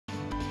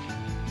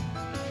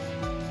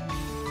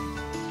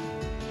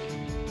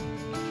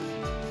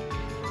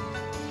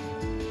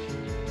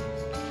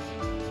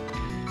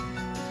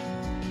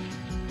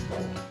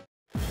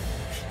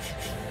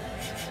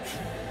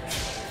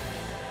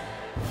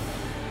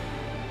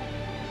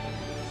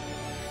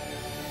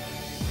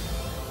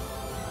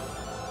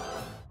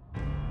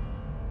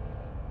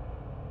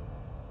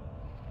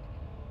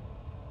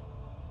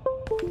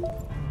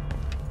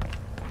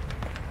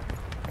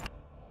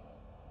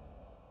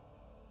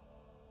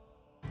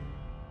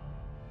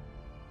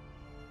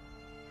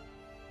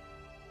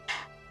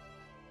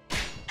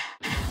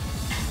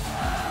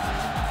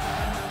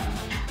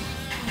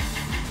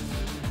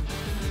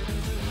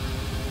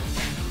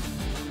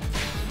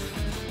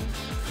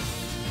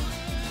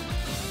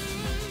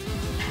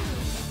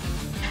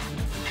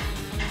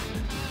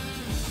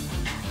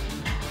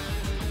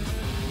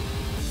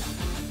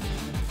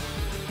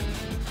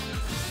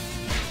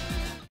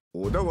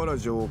小田原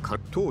城葛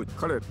藤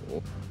彼を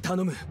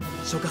頼む、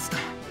諸葛だ。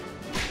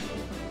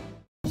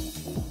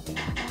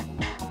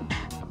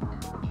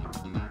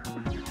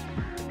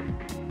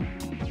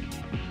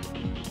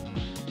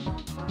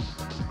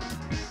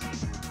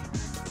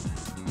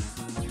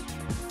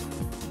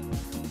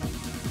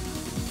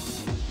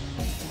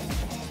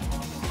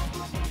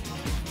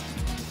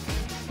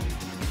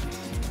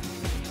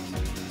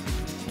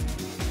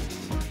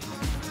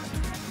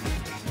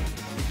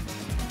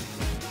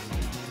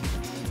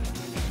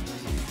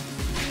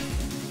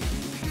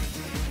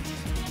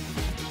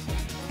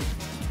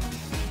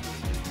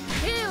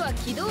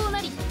起動な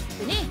りっ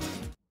てね。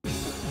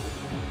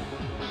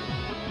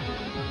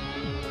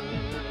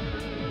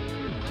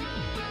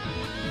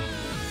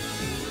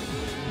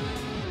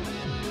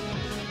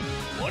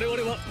我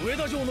々は上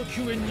田城の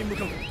救援に向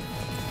かう。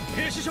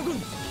兵士諸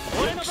君、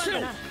俺の番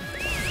だな。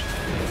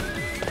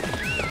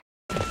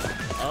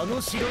あ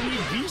の城に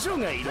美女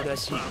がいるら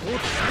しい。引っ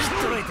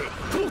捕らえて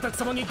東卓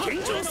様に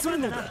献上する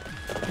のだ。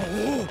お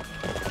お、なん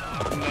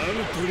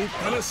と立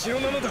派な城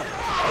なのだ。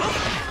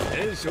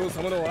炎章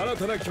様の新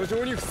たな居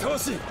城にふさわ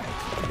しい。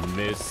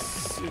メッ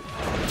ス受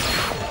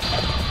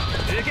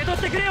け取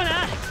ってくれよ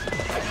な。ア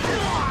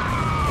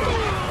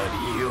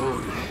リオー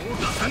ル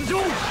参上。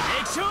敵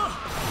将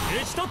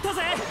討ち取った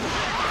ぜ。こ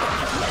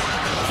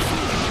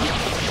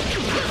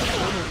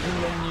の混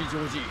乱に乗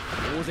じ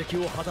大関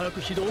を働く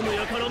非道の輩め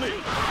粛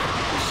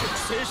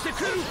清してく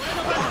れる。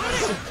相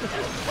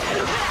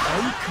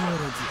変わら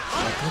ず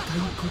温か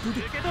いこと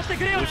で受け取ってく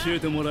れよ。教え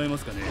てもらえま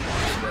すかね、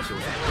柴将さん。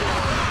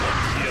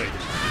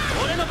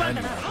俺の番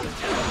だな。俺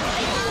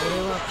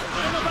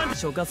の番。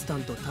諸葛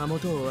丹とたも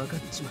とを分かっ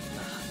ちまった。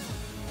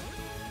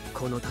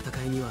この戦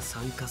いには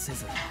参加せ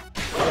ず小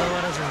田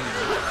原城に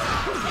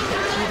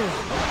けど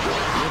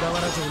小田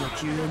原城の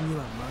救援に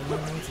は間に合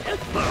わず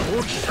魔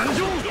王騎参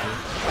上。上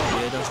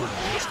田城が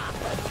落ちた。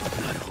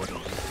なるほど、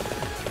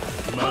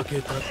負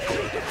けたってこと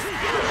です。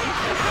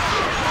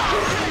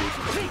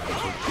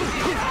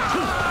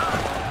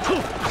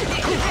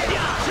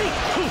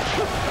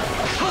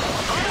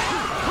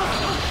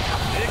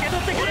受け取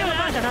ってくれよな。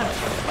だな。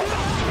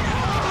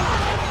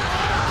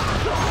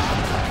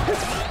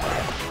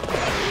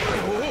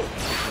おお、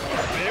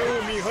目を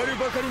見張る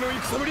ばかりの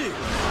戦ぶり。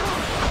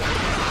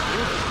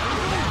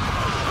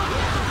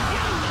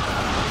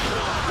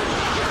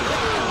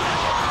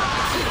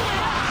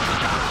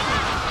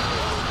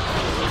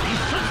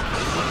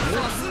さ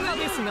すがで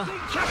すが、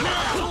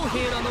将兵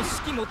らの士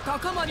気も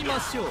高まりま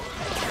しょう。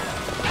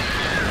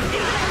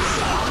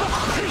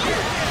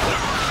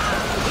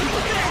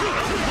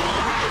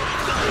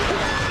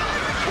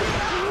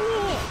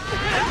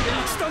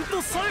一段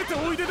と冴えて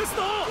おいでです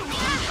な。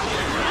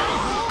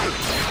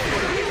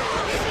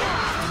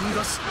ん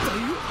だ失態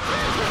よ。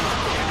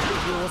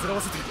気を煩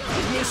わせて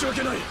申し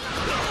訳ない。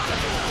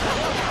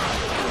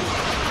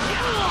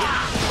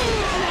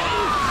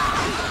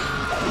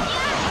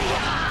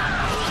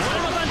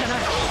俺の番だな。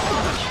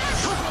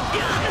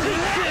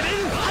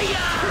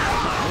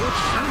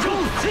参上。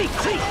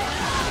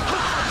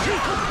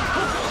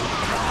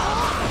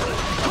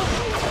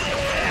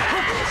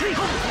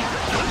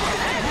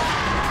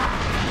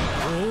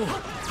おお、素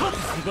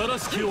晴ら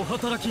しきお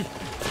働き。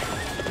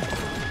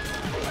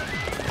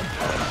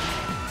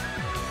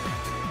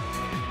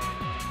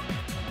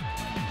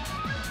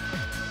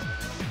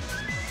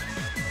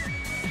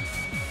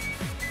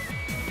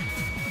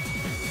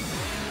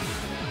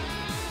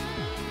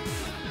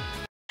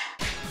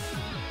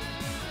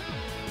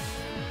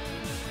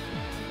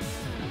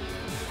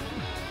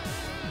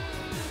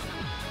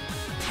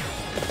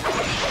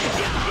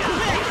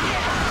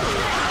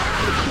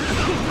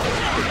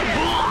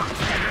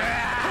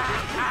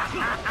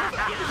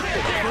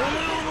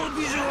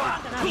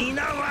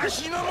皆わ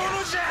しのもの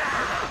じゃ。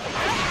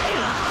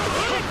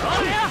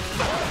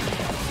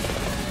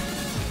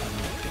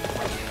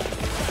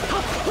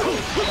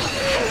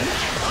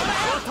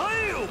答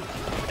えよ、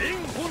伝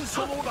本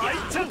書の来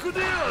着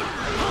である。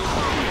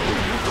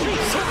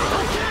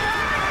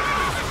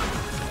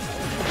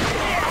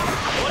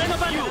俺の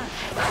番よ。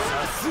さ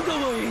すがは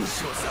炎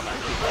章様、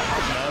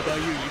まば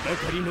ゆいば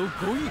かりの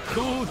ご意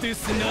向です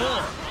な。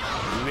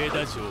上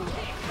田城は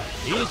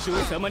炎章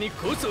様に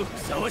こそふ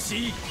さわ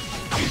しい。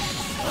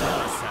さ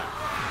あ、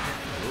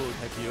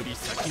東卓より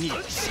先に城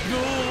を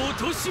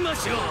落としま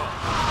しょう。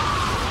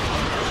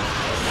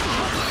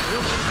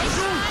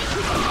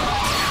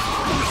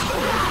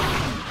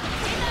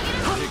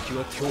敵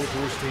は強行し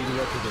ている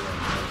わけではな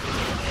い。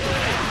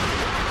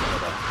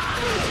ただ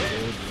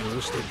利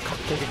用して格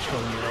好撃破を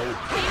狙おう。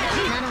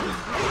ならば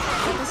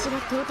私が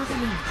頭角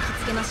面を突き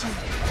つけましょう。そ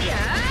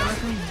の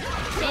間に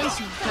天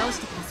使を倒し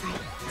てください。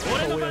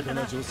爽やか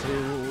な女性をお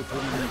と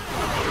りに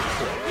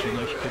気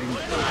が引けるんだ。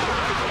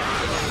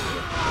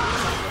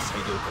最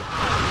良か。よ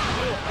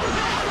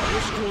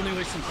ろしくお願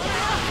いします。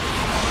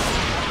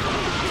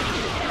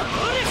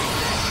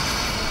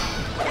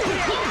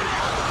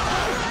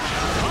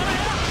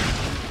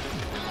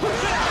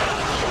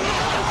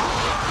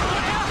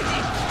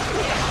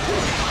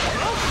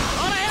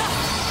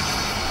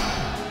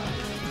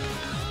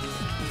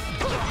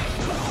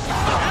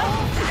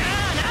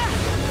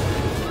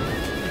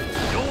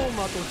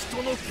と人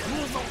の共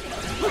存、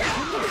こ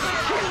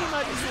のな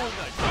理想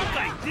が理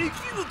解でき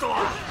ぬとは。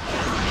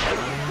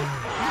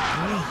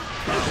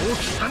大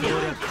きさに俺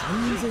は完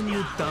全に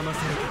騙され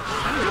てる。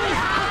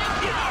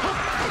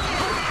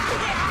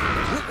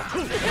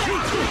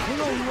こ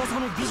の噂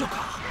の美女か。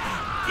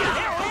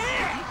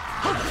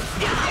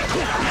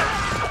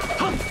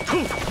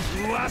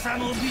噂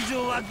の美女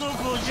はど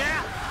こじゃ。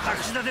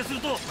隠し立てす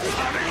るとた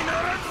めにな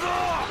らんぞ。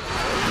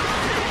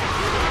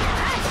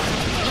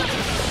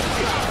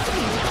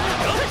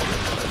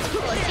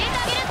教えて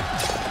あげる。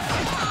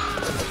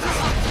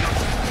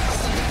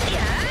いや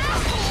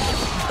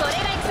これ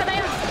が戦だよ。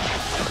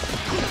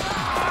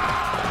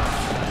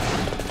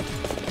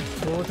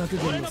光沢軍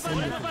の戦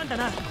力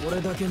こ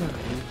れだけならいい。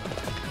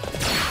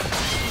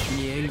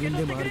二援軍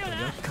でもあると厄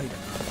介だな。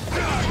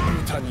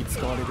歌に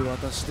使われる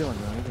私ではない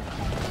が、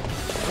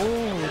恩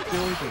を売っておいて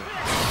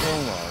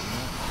損はあるな。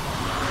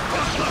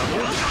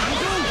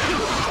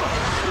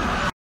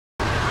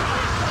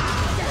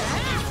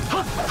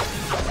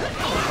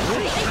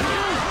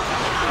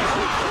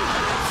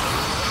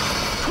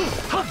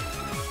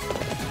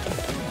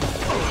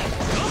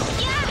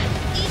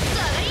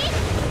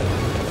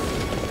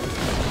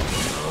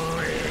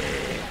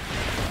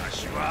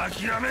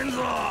諦めんぞ。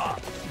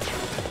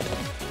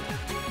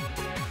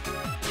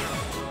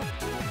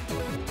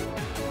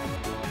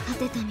勝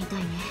てたみたい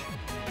ね。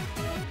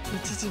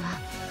一時は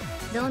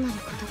どうなる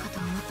ことかと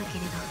思ったけ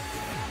れど。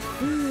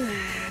疲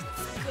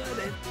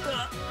れた。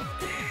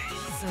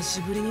久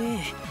しぶり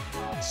に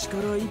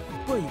力いっ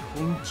ぱい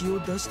本気を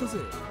出したぜ。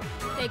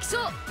敵将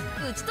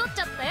討ち取っ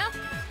ちゃったよ。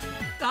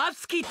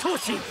熱き闘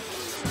志、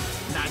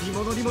何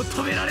者にも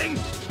止められん。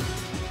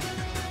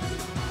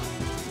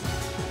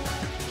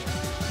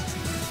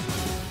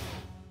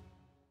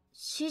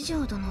四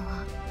条殿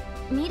は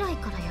未来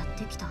からやっ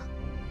てきた。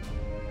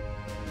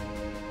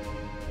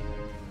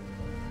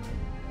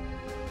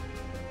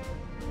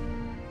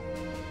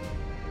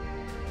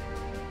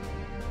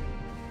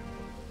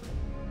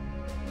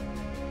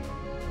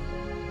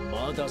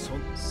まだ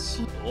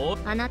お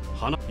花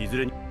いず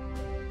れに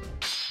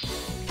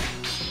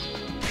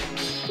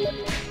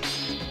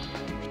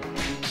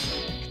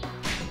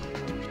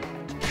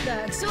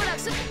楽勝楽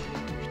勝。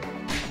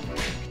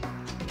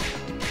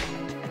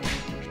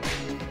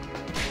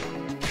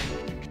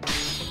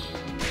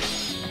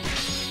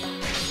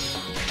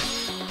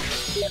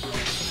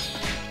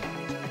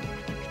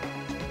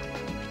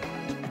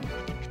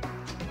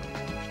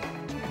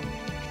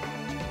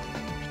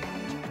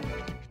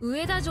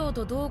上田城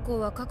と同校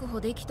は確保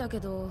できたけ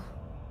ど、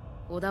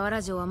小田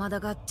原城はまだ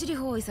がっちり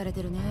包囲され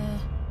てるね。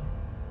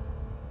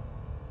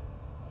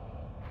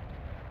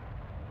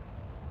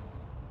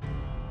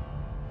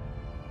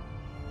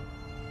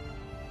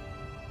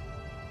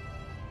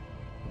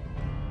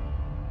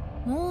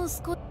もう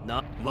少し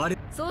な、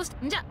そうし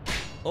じゃ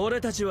俺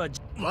たちは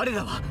我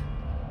らは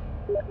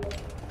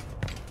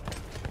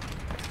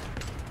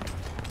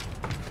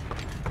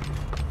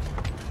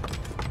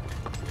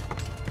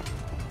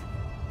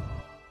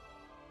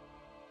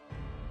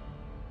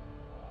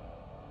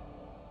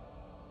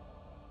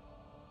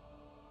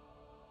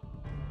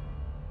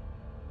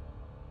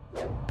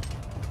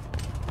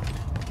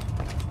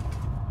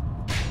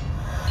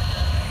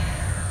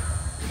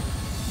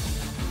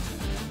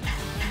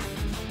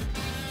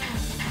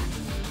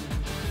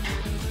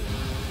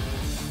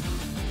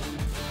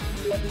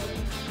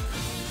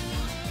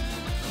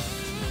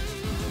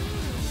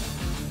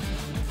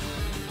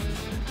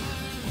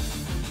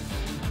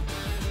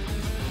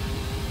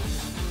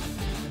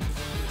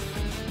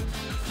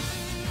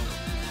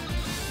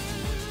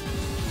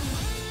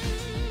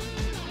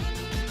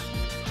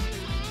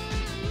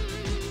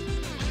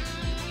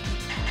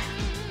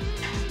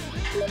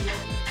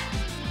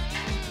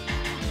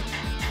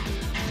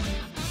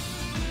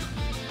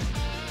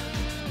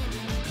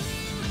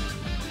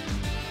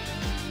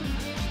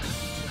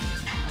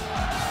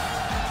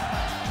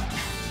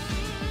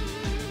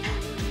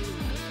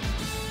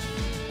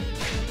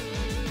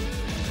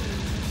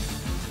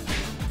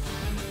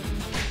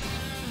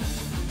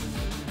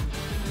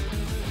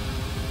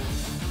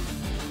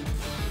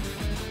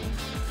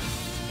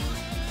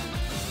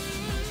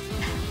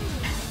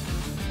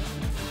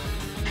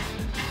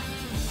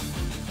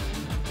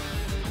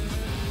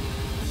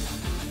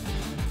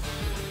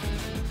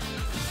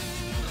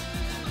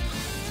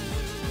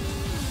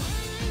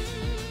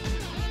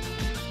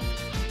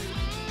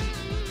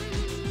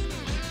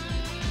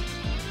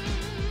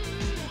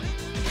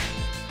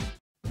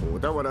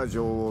小田原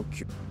城を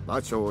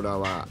馬長ら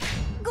は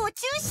ご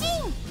中心。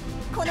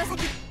この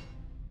先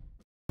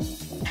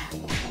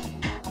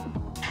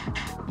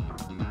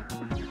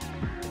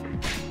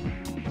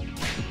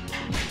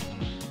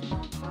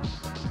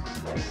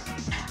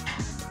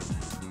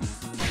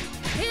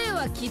兵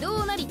は軌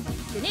道なりって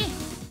ね。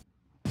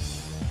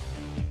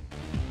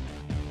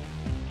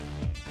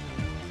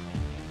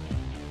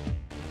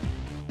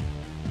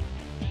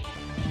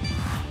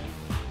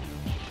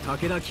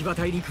武田騎馬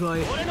隊に加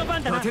え伊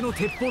達の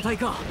鉄砲隊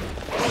か。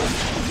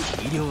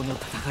医療の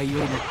戦い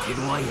よりも手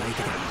強い相手だ。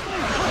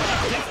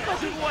敵が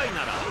手強い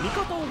なら味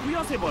方を増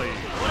やせばいい。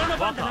俺の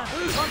番だな。まず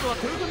は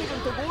豊臣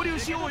軍と合流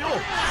しようよ。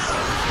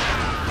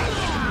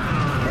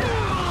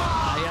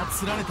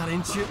操られた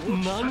連中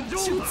なんちゅ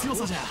う強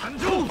さじゃ。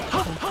僕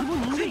も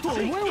人間とは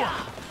思えん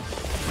わ。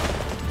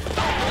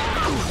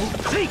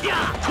攻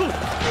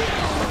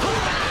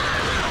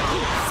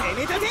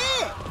め立て、一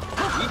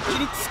気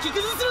に突き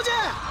崩すのじゃ。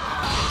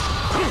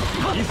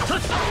一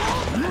発こ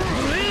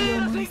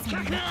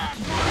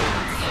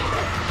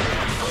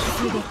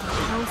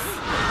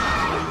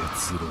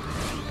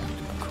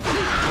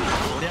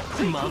りゃ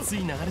まずい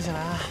流れじゃな。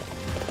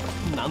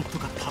なんと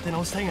か立て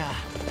直したいが。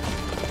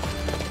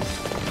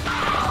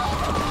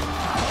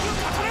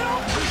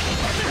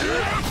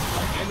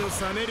目の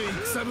覚める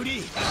戦ぶり、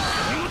見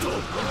事。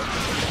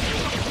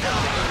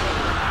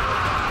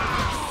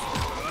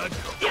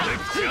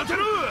やってる。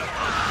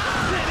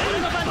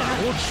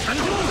清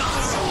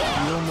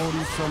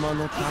盛様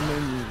のため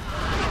に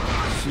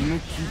死ぬ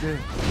気で。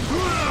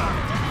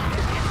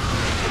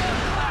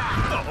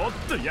おっ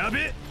とやべ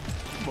え。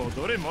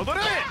戻れ戻れ。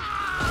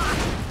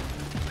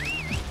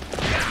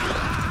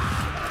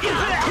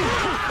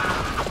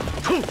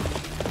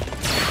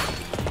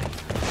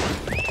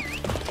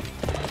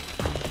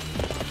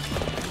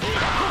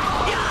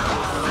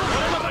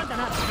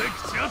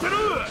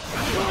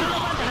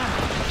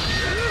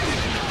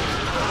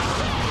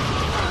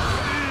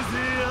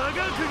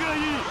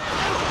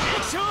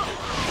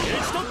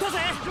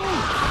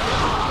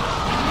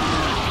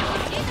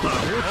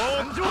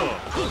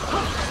こ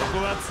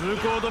こは通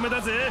行止め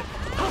だぜ。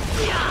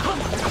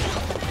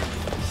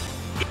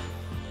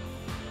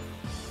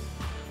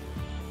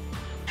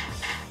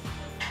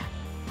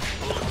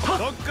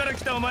どっから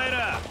来たお前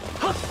ら。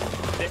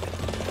で、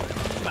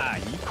まあ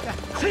いいか。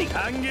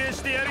歓迎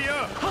してやるよ。は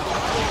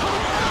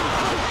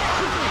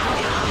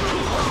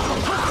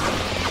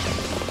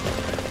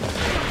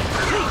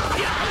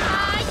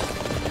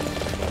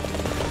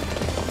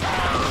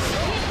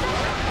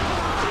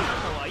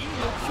いい目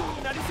標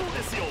になりそう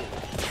ですよ。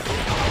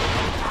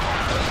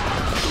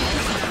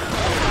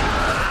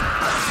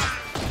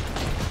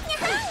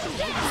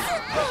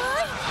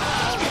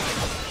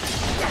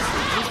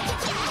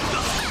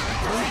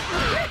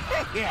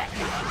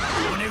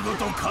骨ご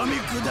と噛み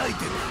砕い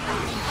てる。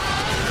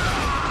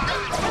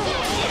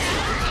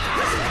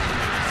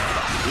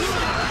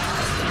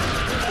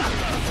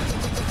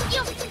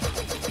よっ、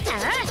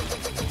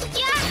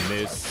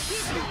メス。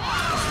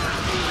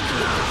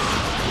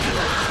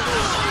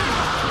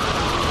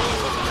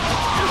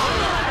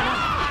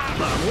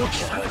孫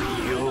来たり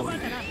よう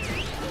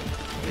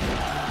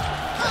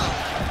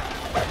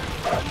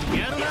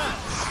やるな。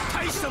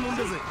大したもん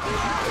だぜ。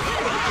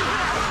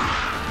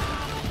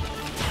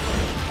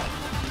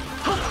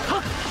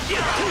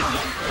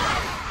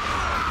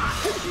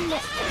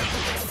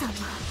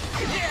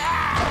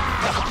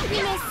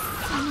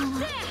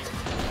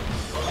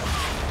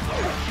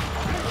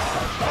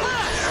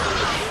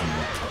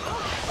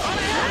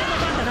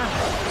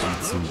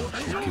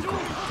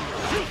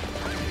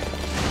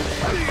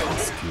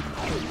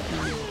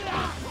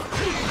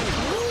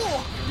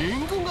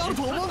援軍がある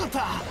と思わなかった。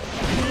いや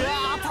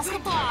ー助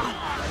かった。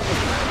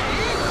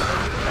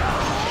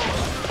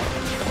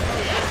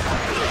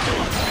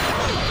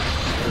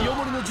清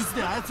盛の術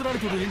で操られ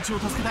ている連中を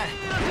助けたい。理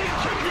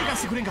解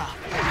してくれんか。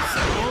ど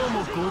う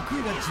も悟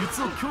空が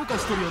術を強化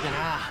しとるようで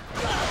な。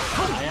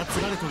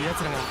操られてる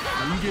奴らが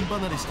人間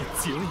離れして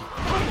強い。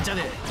じゃあ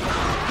ね、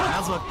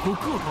まずは悟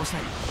空を倒した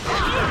い。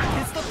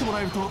手伝ってもら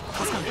えると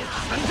助かる。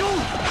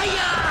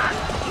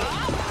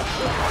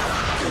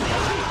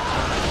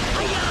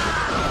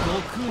悟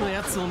空の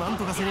やつをなん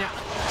とかせにゃ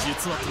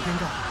術は解けん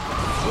か。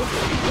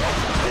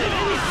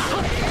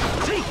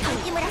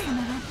秋村様は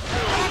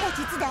まだ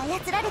術で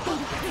操られている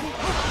はず。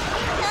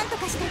なんと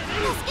かして助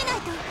けな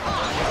いと。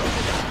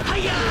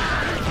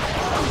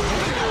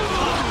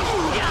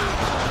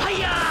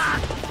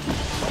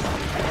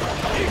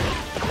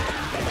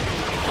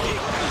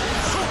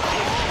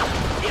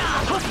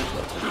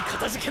か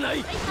たじけな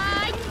い。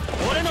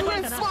俺の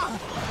番だな。も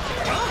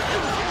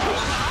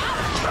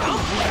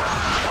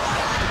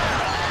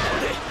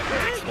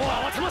う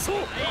慌てましょう。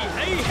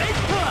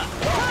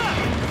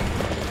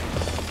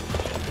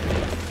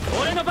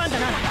俺の番だ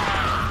な。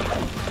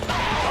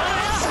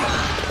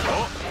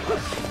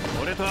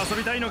お、俺と遊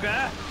びたいのか。い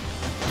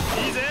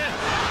いぜ。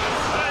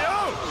ほらよ。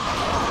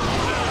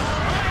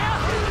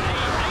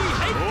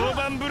大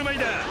盤振る舞い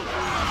だ。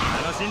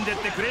楽しんでっ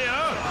てくれよ。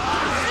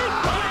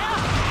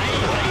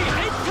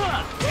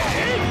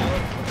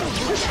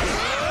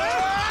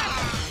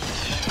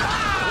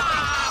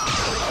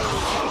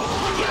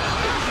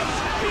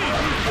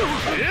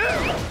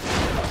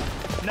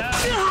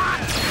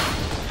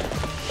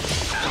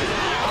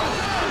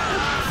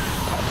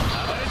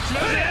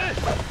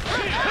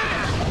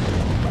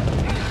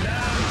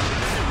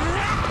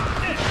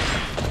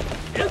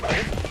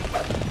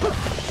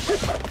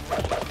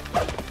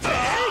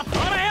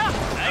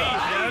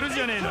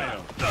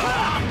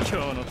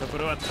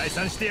解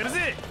散してやる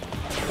ぜ。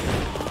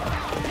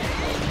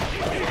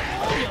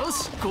よ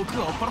し、悟空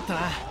は追っ払ったな。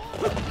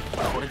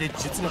これで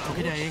術が解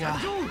けりゃええが。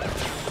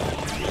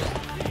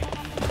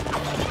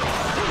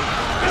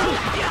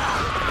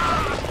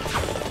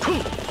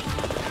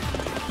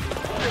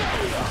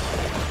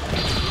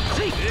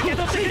受け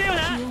取ってくれよ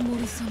な。清盛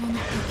様の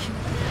敵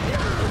は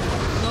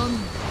何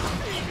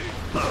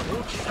の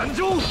大き参上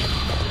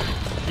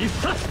一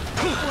冊。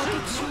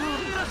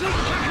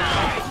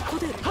ここ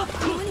で何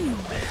を。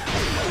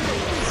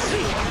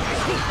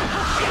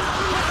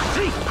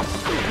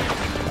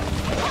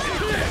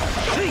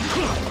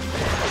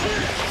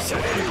世間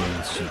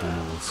しども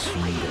を信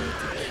頼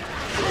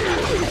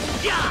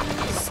的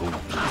尊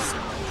敬さ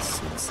を操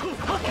作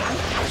呪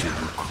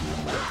力を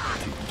持っ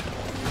ている。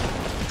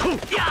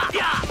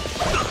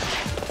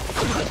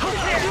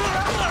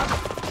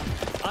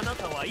あな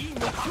たはいい目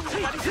標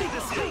になりそうで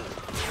すよ。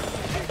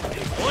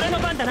俺の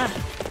番だな。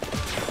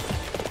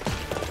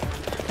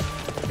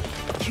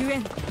救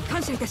援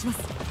感謝いたします。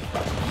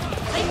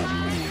お見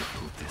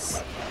事で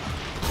す。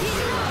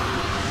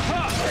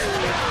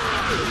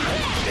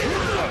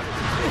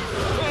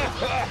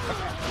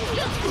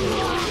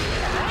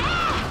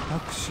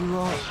私は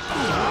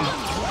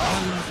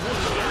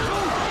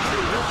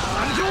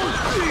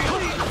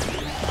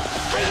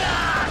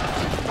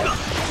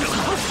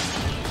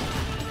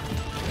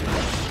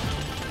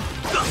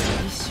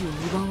意志を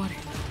奪われ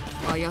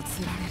操られる。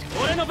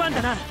俺の番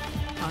だな。あ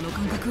の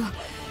感覚は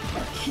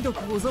ひど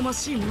くおぞま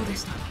しいもので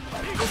した。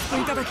ご救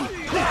いいただき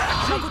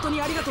誠に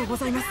ありがとうご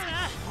ざいます。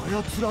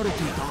操られ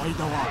ていた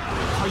間は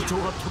体調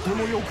がとて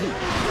もよく、とは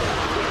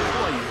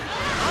いえ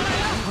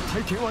この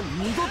体験は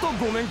二度と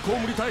ごめん被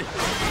りたい。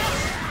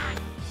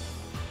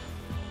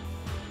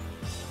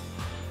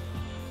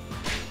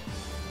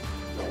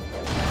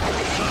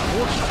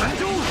大き参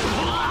上。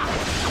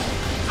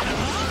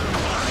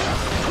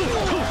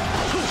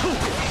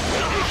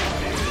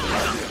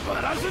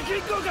バランスキッ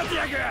クを活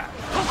躍。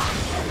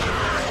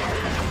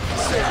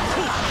こ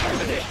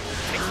れで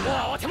敵を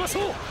慌てましょ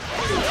う。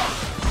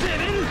攻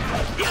める。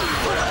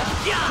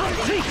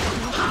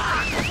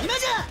今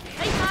じゃ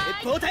鉄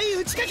砲隊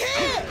打ちかけ。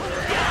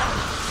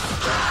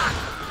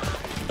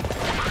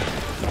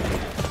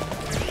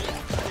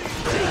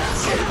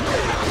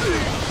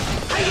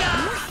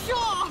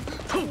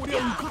こりゃ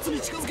うかつに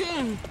近づけ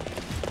ん。こ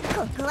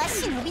こは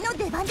忍びの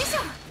出番でしょ。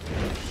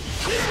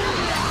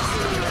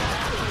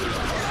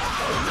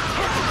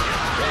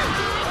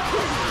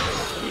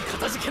いか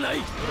たじけない。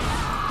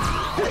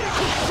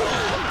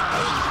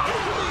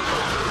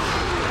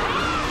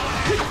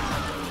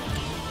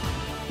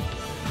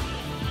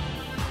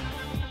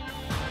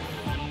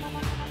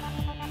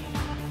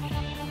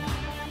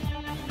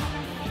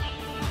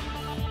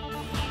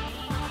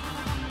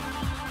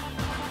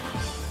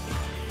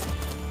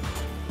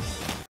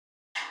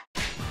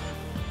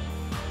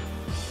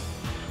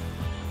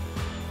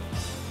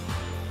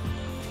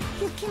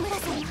雪村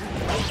さんは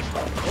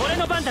俺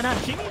の番だな。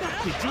君だって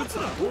実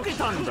はボケ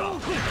たんだ。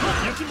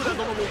雪村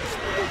殿もきっ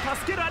と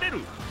助けられる。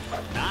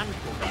なんと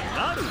か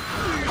なる。い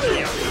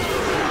や、して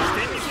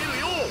みせる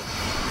よ。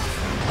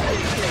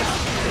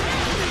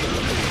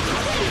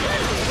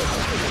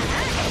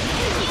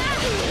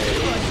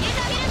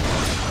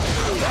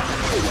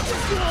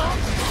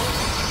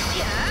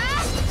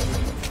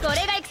これ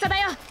が戦だ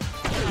よ。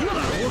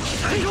大き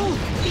参上。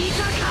い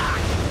たか。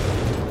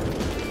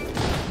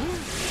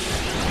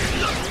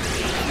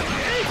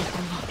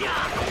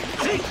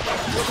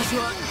私は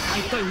一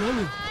体何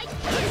を。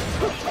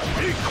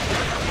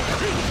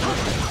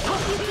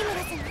雪村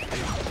様よ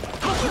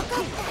かった。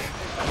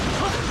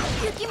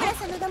雪村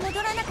様が戻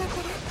らなかった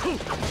ら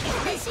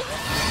私。す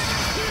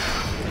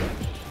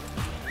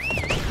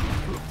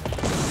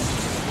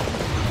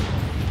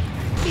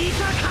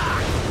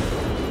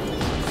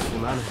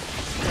まぬ。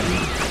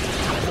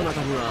そな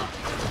たには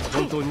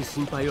本当に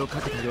心配を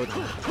かけたようだ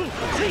な。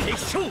敵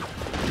将馬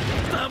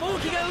防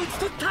機が討ち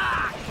取った。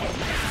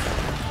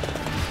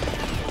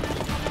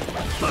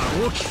馬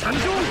防機参上。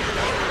同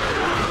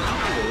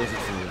日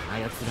に操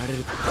られ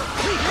ると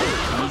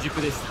未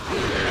熟でした。こ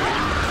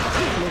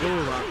のロ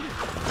ーンは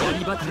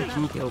槍働き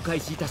にてお返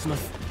しいたしま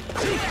す。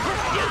オ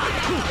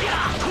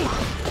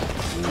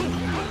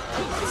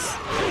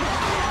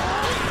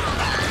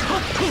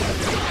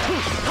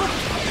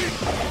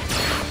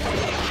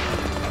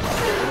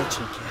ロチ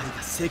の気配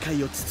が世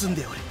界を包ん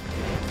でおる。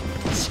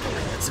近い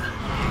奴はよ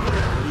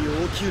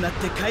り大きくなっ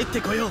て帰っ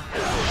てこよう。わ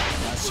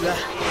しは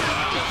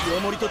清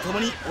盛と共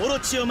にオロ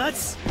チを待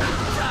つ。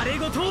誰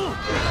事。オロ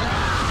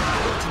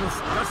チの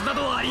復活な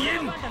どありえ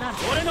ん。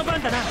俺の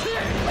番だな。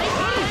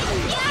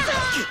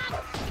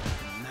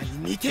何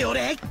見てお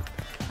れ。はい、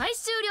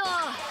終了。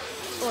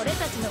俺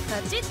たちの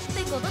勝ちっ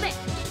てことで。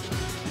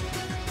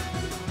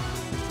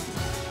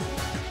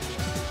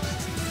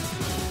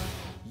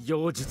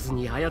妖術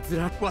に操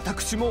ら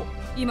私も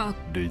今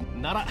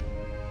なら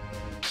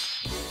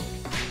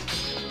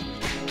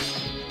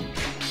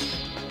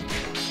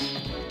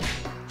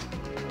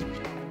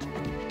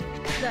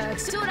楽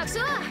勝楽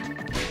勝。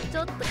ち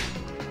ょっと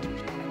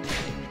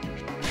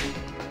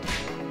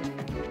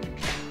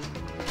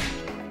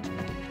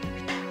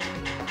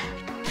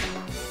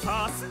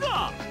す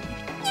が。